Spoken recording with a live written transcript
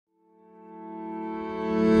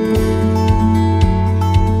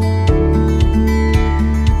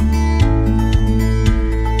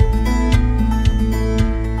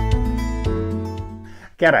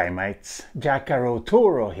G'day mates, Jackaro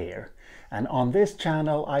Toro here, and on this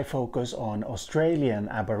channel I focus on Australian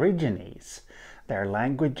Aborigines, their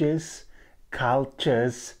languages,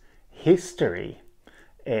 cultures, history,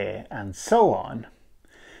 and so on.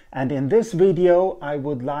 And in this video I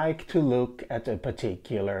would like to look at a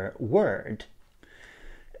particular word.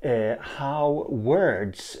 How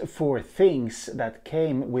words for things that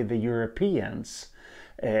came with the Europeans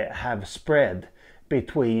have spread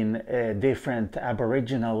between different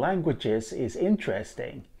Aboriginal languages is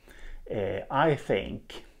interesting, I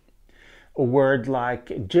think. A word like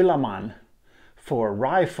gillaman for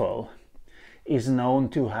rifle is known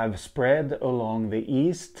to have spread along the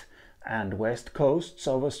east and west coasts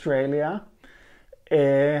of Australia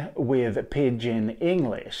with Pidgin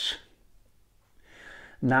English.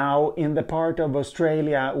 Now, in the part of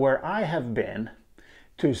Australia where I have been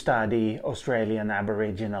to study Australian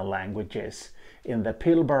Aboriginal languages, in the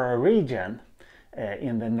Pilbara region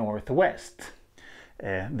in the northwest.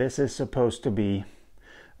 This is supposed to be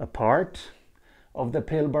a part of the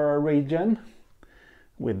Pilbara region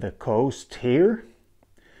with the coast here,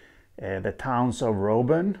 the towns of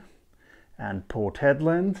Roban and Port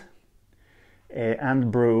Hedland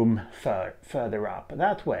and Broome further up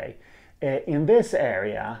that way. In this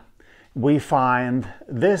area we find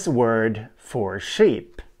this word for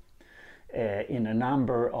sheep in a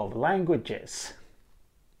number of languages.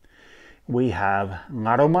 We have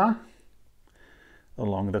Ngarla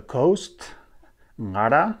along the coast,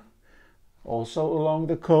 Ngarla also along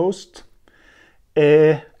the coast,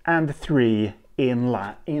 and 3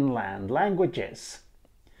 inland languages.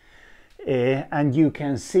 And you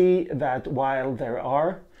can see that while there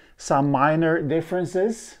are some minor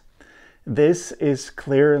differences, this is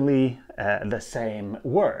clearly the same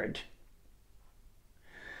word.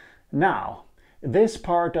 Now, this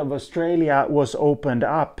part of Australia was opened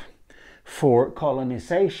up for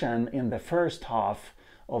colonization in the first half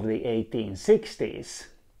of the 1860s.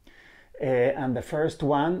 And the first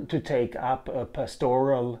one to take up a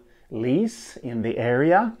pastoral lease in the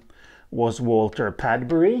area was Walter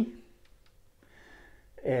Padbury.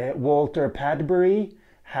 Walter Padbury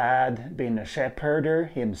had been a sheepherder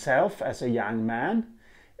himself as a young man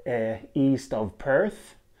east of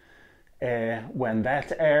Perth when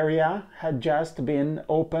that area had just been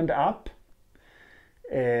opened up,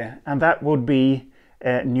 and that would be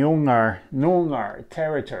Noongar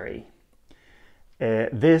territory.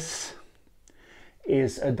 This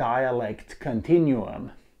is a dialect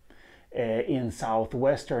continuum in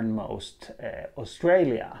southwesternmost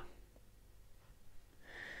Australia.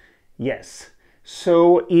 Yes,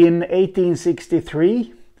 so in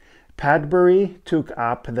 1863 Padbury took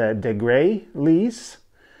up the De Grey lease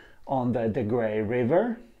on the De Grey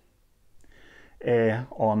River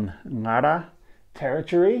on Ngarla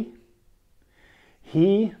territory.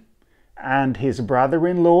 He and his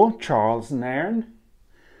brother-in-law Charles Nairn,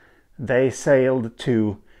 they sailed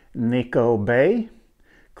to Nico Bay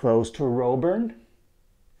close to Roburn,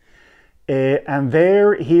 and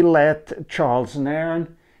there he let Charles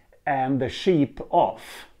Nairn and the sheep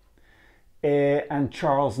off, and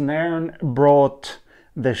Charles Nairn brought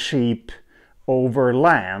the sheep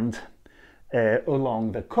overland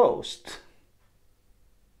along the coast.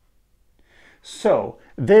 So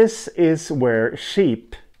this is where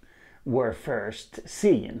sheep were first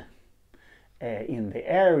seen in the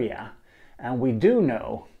area, and we do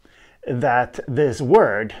know that this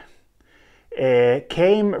word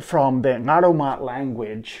came from the Ngarla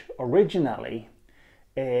language originally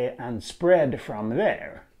and spread from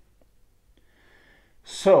there.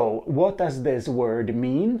 So what does this word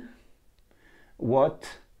mean?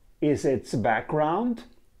 What is its background?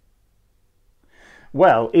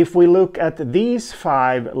 Well, if we look at these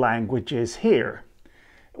 5 languages here,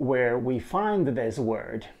 where we find this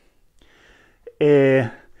word,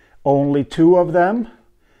 only 2 of them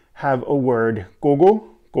have a word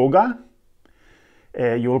goga,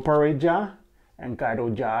 Yulparija and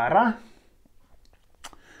Karujara.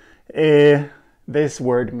 This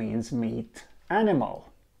word means meat animal.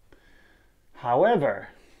 However,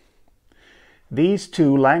 these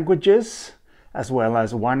 2 languages, as well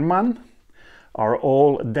as Wanman, are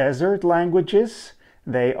all desert languages.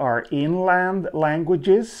 They are inland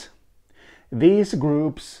languages. These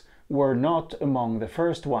groups were not among the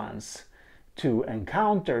first ones to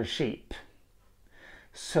encounter sheep,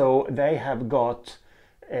 so they have got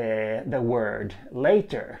the word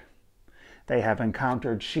later. They have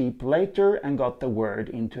encountered sheep later and got the word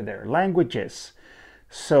into their languages.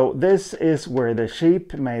 So this is where the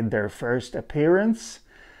sheep made their first appearance,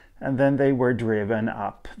 and then they were driven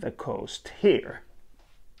up the coast here.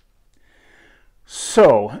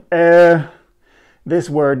 So this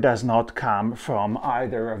word does not come from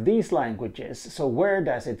either of these languages. So where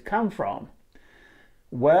does it come from?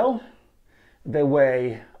 Well, the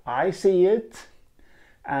way I see it,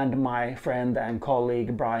 and my friend and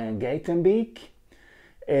colleague Brian Gatenbeek,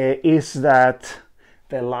 is that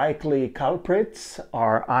the likely culprits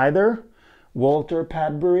are either Walter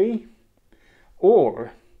Padbury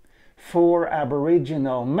or 4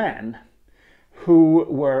 Aboriginal men who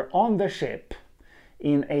were on the ship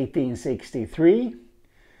in 1863,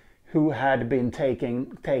 who had been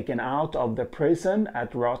taken out of the prison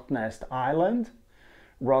at Rottnest Island.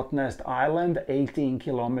 Rottnest Island, 18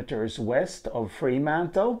 kilometers west of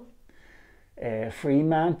Fremantle.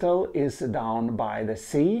 Fremantle is down by the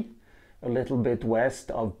sea, a little bit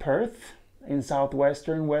west of Perth in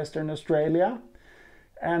southwestern Western Australia.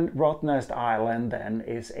 And Rottnest Island then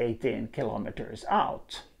is 18 kilometers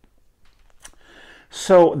out.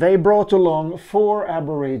 So they brought along 4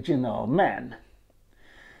 Aboriginal men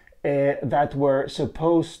that were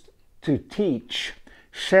supposed to teach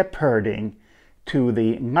shepherding to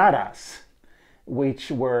the Ngaras, which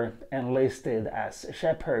were enlisted as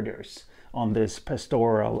shepherders on this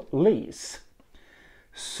pastoral lease.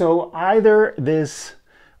 So either this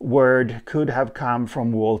word could have come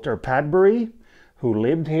from Walter Padbury, who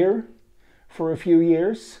lived here for a few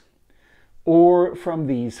years, or from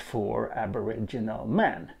these 4 Aboriginal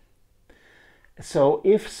men. So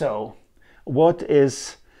if so, what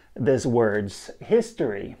is this word's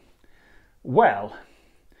history? Well,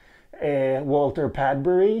 Walter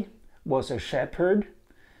Padbury was a shepherd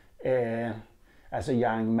as a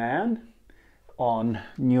young man on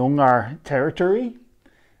Ngarla territory,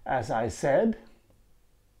 as I said.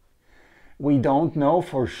 We don't know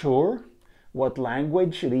for sure what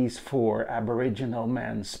language these 4 Aboriginal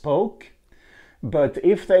men spoke, but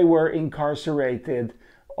if they were incarcerated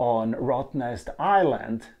on Rottnest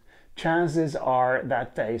Island, chances are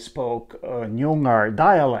that they spoke a Ngarla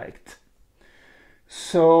dialect.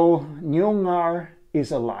 So Ngarla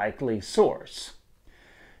is a likely source.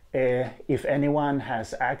 If anyone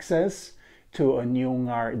has access to a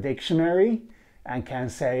Ngarla dictionary and can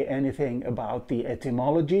say anything about the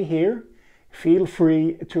etymology here, feel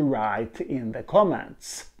free to write in the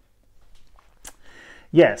comments.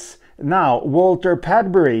 Yes, now Walter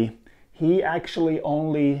Padbury, he actually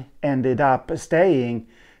only ended up staying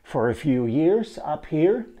for a few years up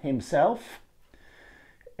here himself.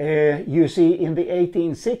 You see, in the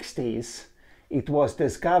 1860s, it was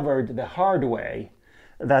discovered the hard way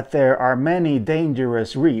that there are many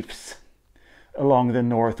dangerous reefs along the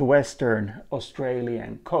northwestern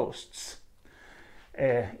Australian coasts.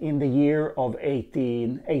 In the year of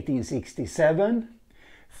 1867,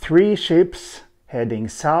 3 ships heading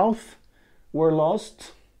south were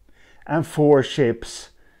lost and 4 ships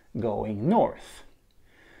going north.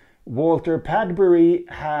 Walter Padbury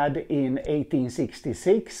had in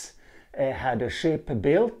 1866 had a ship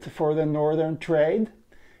built for the northern trade,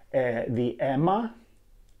 the Emma.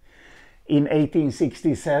 In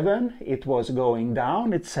 1867 it was going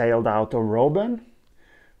down. It sailed out of Robin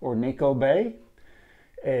or Nickel Bay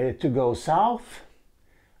to go south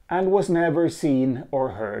and was never seen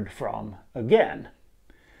or heard from again.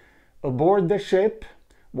 Aboard the ship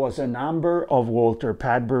was a number of Walter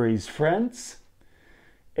Padbury's friends,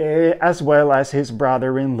 as well as his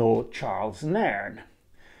brother-in-law Charles Nairn,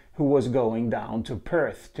 who was going down to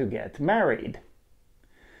Perth to get married.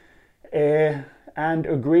 And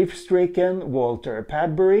a grief-stricken Walter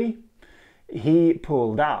Padbury, he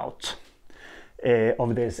pulled out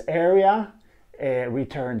of this area,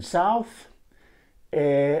 returned south,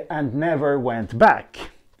 and never went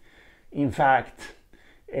back. In fact,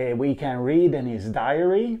 we can read in his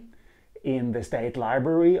diary in the State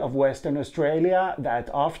Library of Western Australia that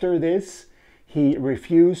after this he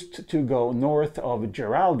refused to go north of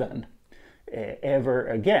Geraldton ever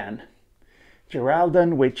again.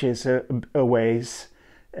 Geraldton, which is a ways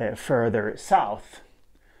further south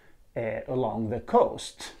along the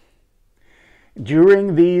coast.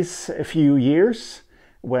 During these few years,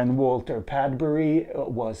 when Walter Padbury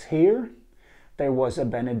was here, there was a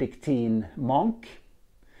Benedictine monk,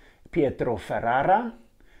 Pietro Ferrara,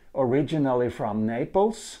 originally from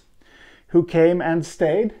Naples, who came and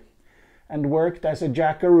stayed and worked as a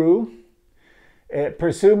jackaroo.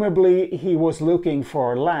 Presumably he was looking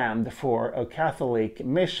for land for a Catholic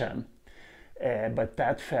mission, but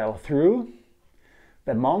that fell through.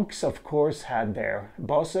 The monks, of course, had their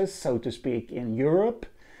bosses, so to speak, in Europe,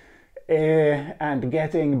 and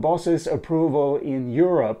getting bosses' approval in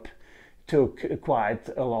Europe took quite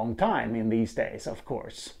a long time in these days, of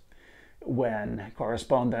course, when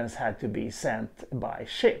correspondence had to be sent by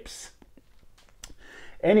ships.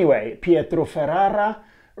 Anyway, Pietro Ferrara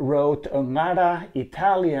wrote a Ngarla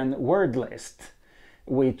Italian word list,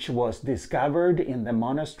 which was discovered in the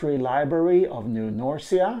monastery library of New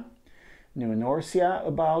Norcia. New Norcia,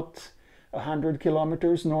 about 100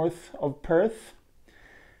 kilometers north of Perth,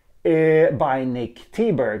 by Nick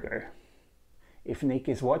Teberger. If Nick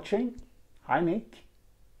is watching, hi Nick.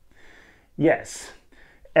 Yes,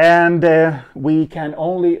 and we can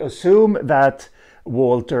only assume that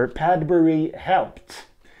Walter Padbury helped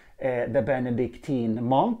the Benedictine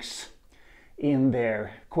monks in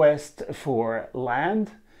their quest for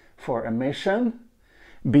land, for a mission,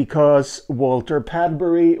 because Walter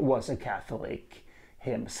Padbury was a Catholic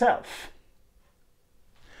himself.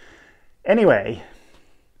 Anyway,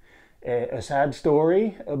 a sad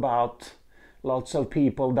story about lots of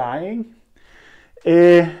people dying,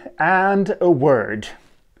 and a word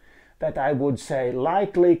that I would say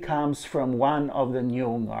likely comes from one of the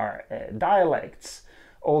Nyungar dialects,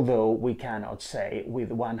 although we cannot say with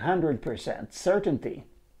 100% certainty.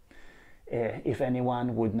 If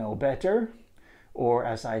anyone would know better, or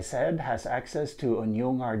as I said, has access to a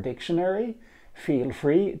Nyungar dictionary, feel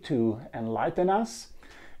free to enlighten us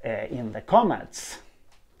in the comments.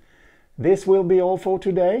 This will be all for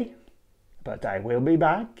today, but I will be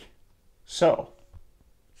back. So,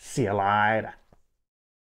 see you later.